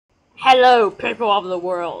Hello, people of the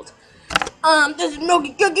world. This is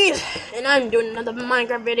Milky Cookies, and I'm doing another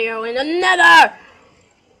Minecraft video in the Nether.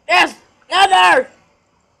 Yes, Nether.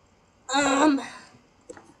 And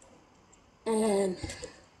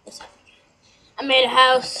I made a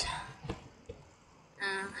house.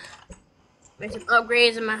 Made some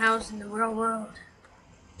upgrades in my house in the real world.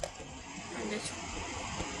 And this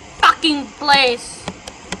fucking place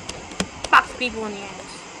fucks people in the ass.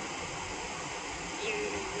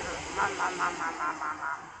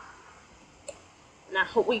 Now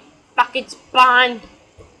hope we fucking spawn.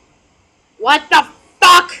 What the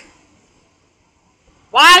fuck?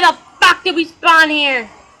 Why the fuck did we spawn here?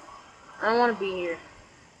 I don't want to be here.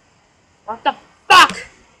 What the fuck?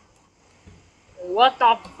 What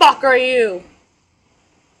the fuck are you?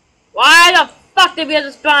 Why the fuck did we have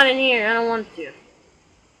to spawn in here? I don't want to.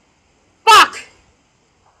 Fuck!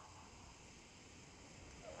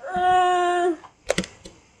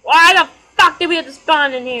 Why the fuck did we have to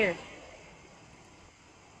spawn in here?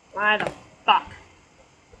 Why the fuck?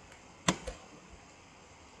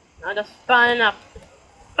 I just spawned in a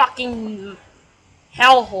fucking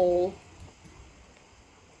hellhole.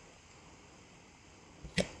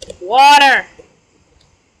 Water!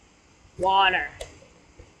 Water.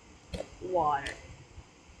 Water.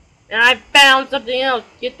 And I found something else.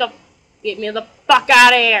 Get me the fuck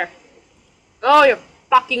out of here. Oh, your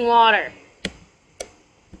fucking water.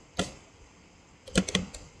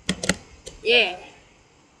 Yeah.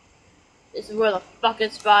 This is where the fucking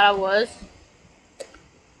spot I was.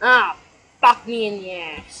 Ah, fuck me in the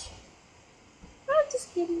ass. I'm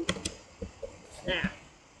just kidding. Nah.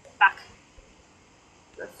 Fuck.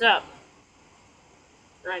 What's up?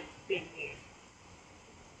 I've been here.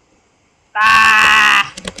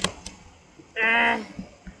 Ah!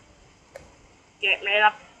 Get me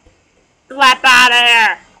the flap out of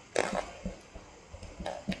here!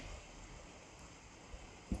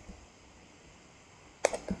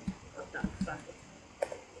 What the fuck?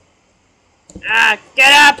 Ah,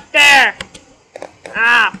 get up there!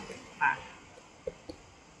 Ah! Fuck.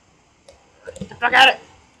 Get the fuck out of it!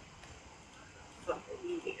 Fuck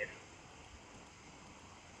you here.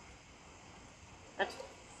 That's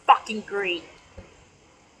fucking great.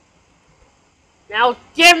 Now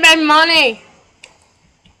give me money!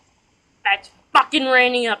 That's fucking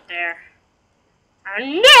raining up there.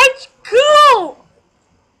 And that's cool!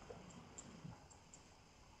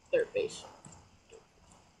 Third base.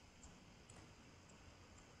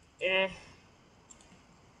 Where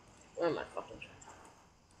am I fucking trying?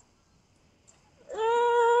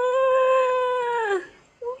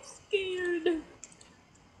 I'm scared.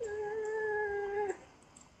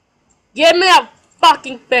 Give me a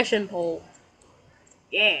fucking fishing pole.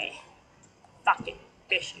 Yeah. Fucking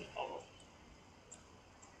fishing pole.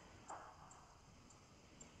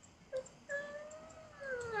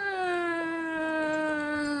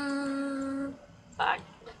 Fuck.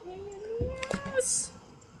 Yes.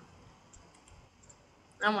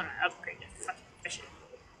 I want to upgrade the fucking fishing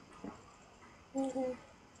pole.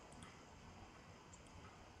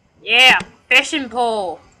 Yeah, fishing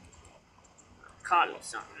pole. I caught me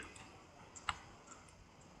something.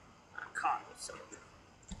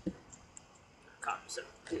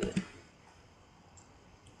 Good.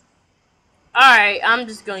 Alright, I'm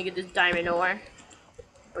just gonna get this diamond ore.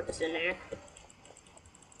 Put this in there.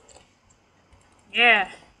 Yeah.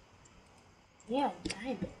 Yeah,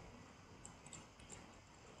 diamond.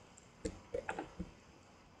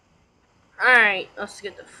 Alright, let's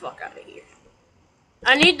get the fuck out of here.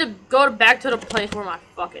 I need to go back to the place where my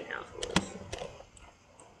fucking house was.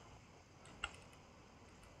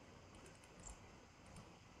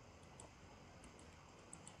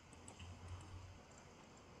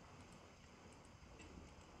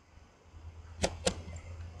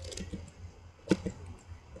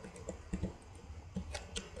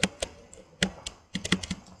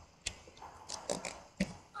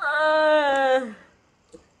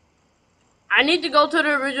 I need to go to the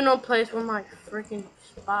original place where my freaking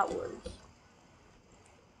spot was.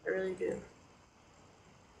 I really do.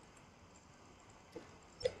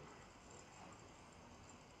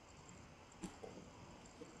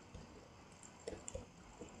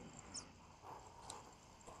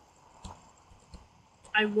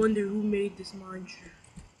 I wonder who made this monster.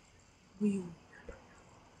 We will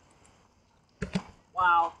never know.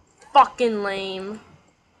 Wow. Fucking lame.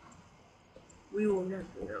 We will never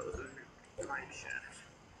know who made the mineshaft.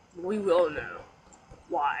 We will know.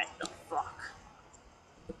 Why the fuck?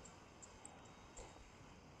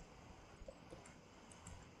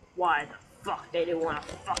 Why the fuck they didn't want to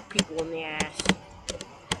fuck people in the ass?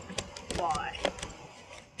 Why?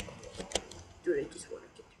 Do they just want to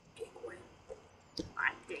get their dick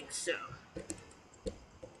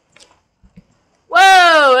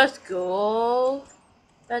gold.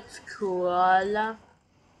 That's koala.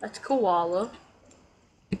 That's koala.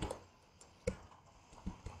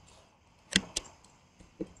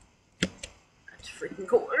 That's freaking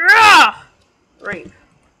cool. Ah! Right.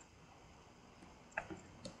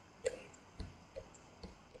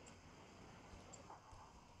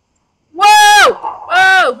 Whoa!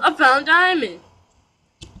 Whoa! I found diamond.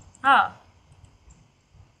 Huh.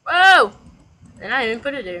 Whoa! And I didn't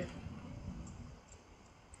put it there.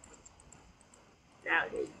 Now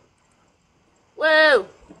it is. Whoa!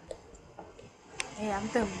 Hey, I'm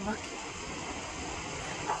the lucky.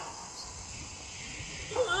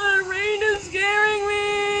 Rain is scaring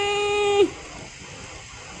me!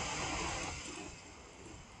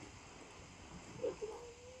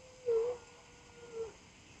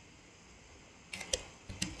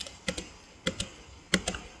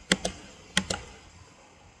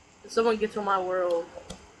 If someone gets on my world,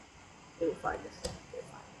 they will find us.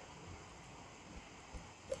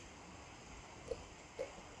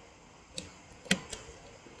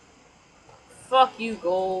 Fuck you,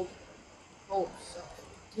 gold. Oh, so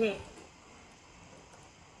damn.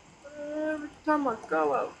 Every time I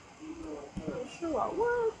go out, show out.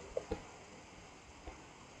 What?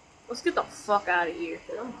 Let's get the fuck out of here,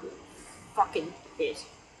 cause I'm fucking pissed.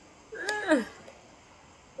 Where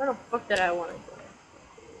the fuck did I want to go?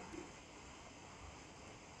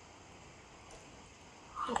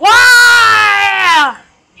 Why?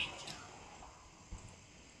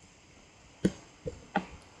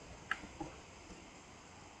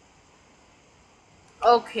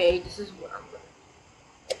 Okay, this is what I'm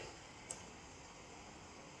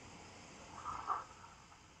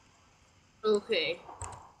gonna. Okay.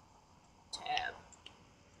 Tab.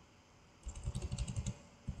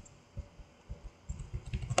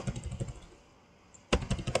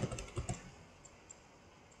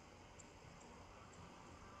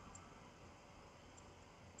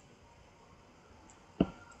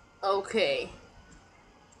 Okay.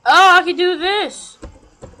 Oh, I can do this.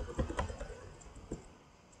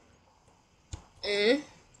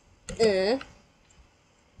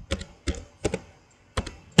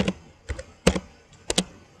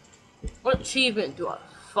 What achievement do I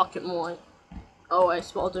fucking want? Oh, I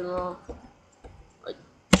spelled it wrong.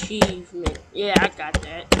 Achievement. Yeah, I got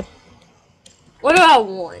that. What do I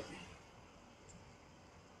want?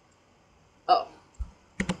 Oh.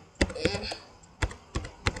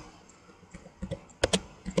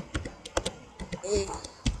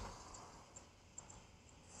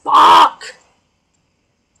 Fuck!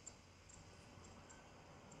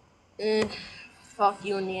 Fuck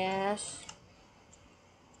you in the ass.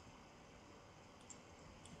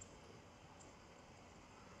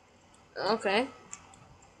 Okay.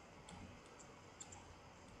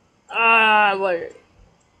 What?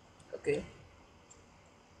 Okay.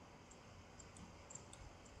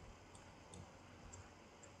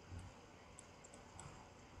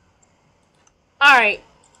 Alright.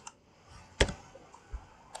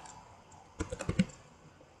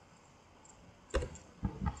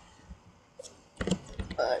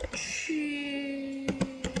 Achievement.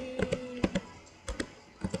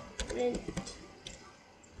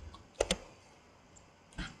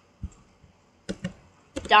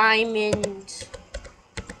 Diamond.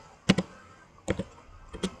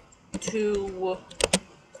 To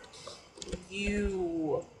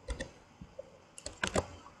you.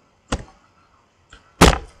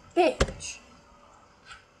 Bitch.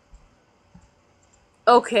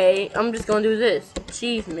 Okay, I'm just gonna do this.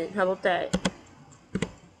 Achievement, how about that?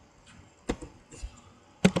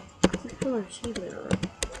 Achievement.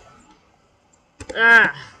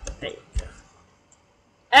 Ah, there you go.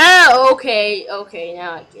 Oh, okay, okay,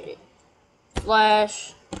 now I get it.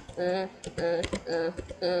 Slash.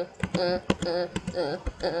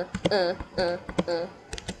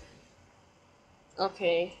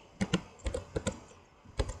 Okay.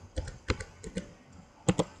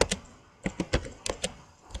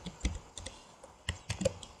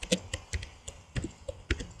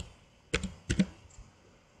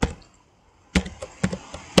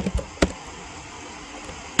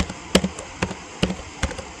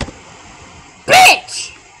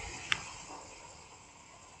 Bitch!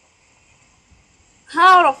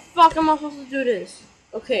 How the fuck am I supposed to do this?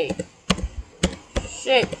 Okay.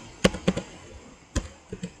 Shit.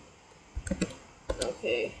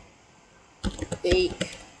 Okay.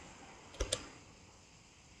 Bake.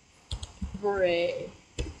 Bread.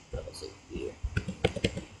 That was it. Beer.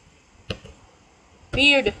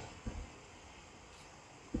 Beard.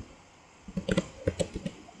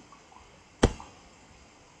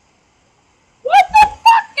 What the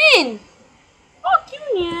fuck then? Fuck you,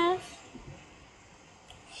 yes.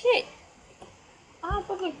 Shit.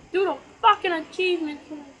 achievements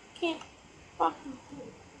when I can't fucking do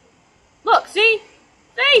it. Look, see?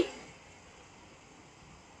 See?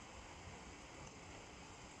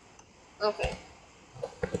 Okay.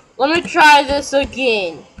 Let me try this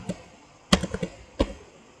again.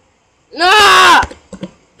 Nah!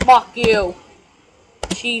 Fuck you.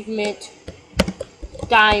 Achievement.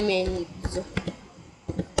 Diamonds.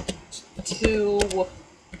 To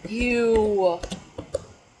you.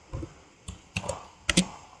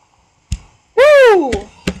 Woo!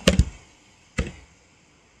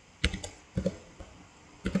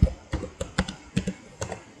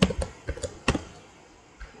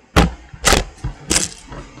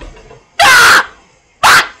 Ah!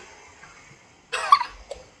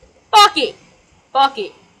 Fuck it. Fuck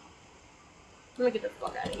it. Let me get the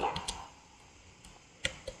fuck out of here.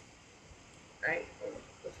 Alright,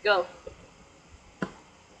 let's go.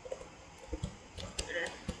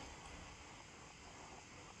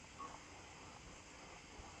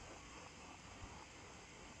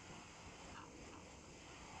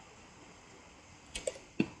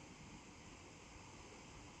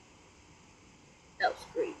 That was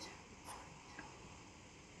great.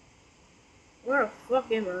 Where the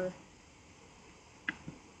fuck am I?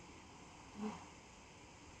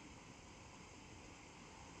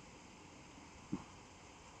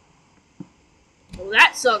 Well,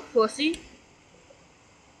 that sucked, pussy.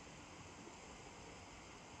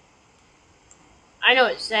 I know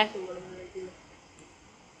exactly what I'm gonna do.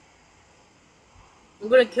 I'm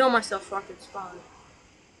gonna kill myself so I can spawn.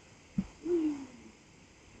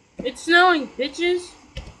 It's snowing, bitches.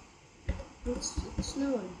 It's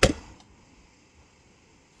snowing.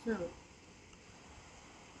 Snowing.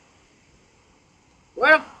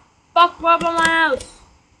 Where the fuck was my house?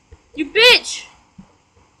 You bitch!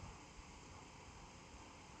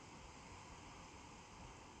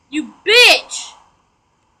 You bitch!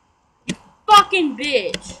 You fucking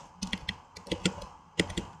bitch!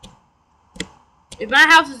 If my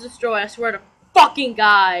house is destroyed, I swear to fucking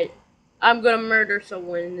God, I'm gonna murder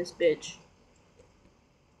someone in this bitch.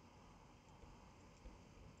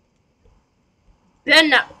 Better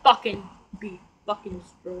not fucking be fucking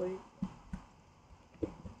destroyed.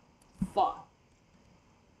 Fuck.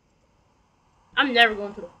 I'm never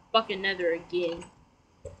going to the fucking nether again.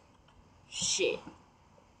 Shit.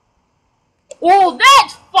 Oh,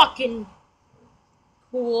 that's fucking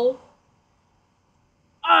cool.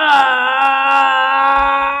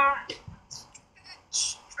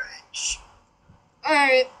 Stretch.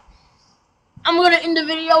 Alright. I'm gonna end the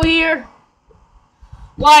video here.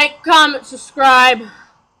 Like, comment, subscribe.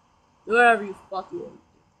 Whatever you fucking want.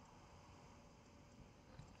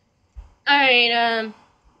 Alright,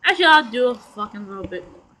 actually I'll do a fucking little bit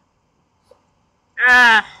more.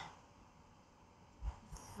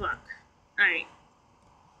 Fuck. Alright.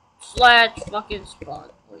 Slash fucking spawn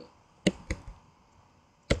point.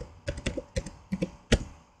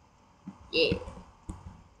 Yeah.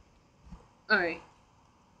 Alright.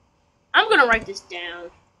 I'm gonna write this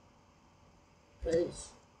down.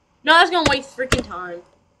 Cause no, that's gonna waste freaking time.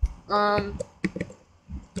 I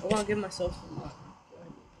wanna give myself some money.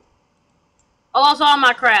 I lost all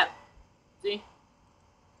my crap. See?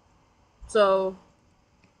 So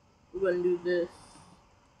we're gonna do this.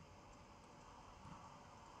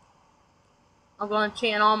 I'm gonna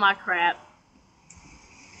enchant all my crap.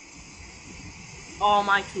 All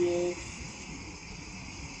my tools.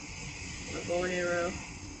 My bow and arrow.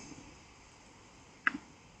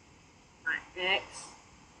 My axe.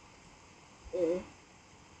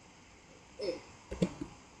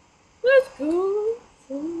 Let's go.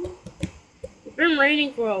 It's been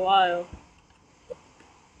raining for a while.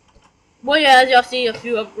 Well, yeah, as y'all see, a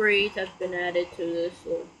few upgrades have been added to this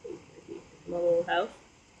little my little house.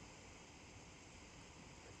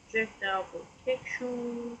 Checked out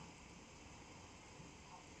protection.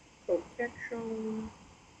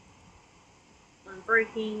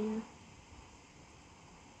 Unbreaking.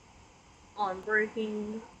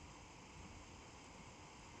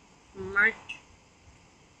 Smart.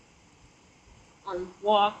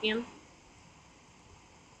 Unwalking.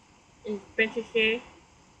 Infinity.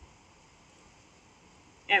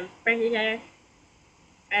 And Infinity.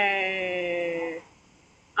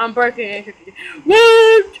 I'm breaking.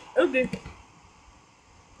 What? Okay.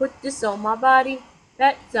 Put this on my body.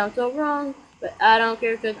 That sounds so wrong, but I don't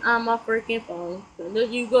care because I'm a freaking phone. So let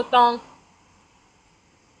you go thong.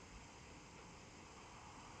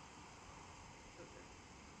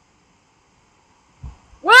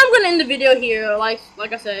 Well, I'm gonna end the video here. Like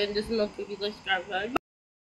I said, this is Milk Cookies. Let's subscribe.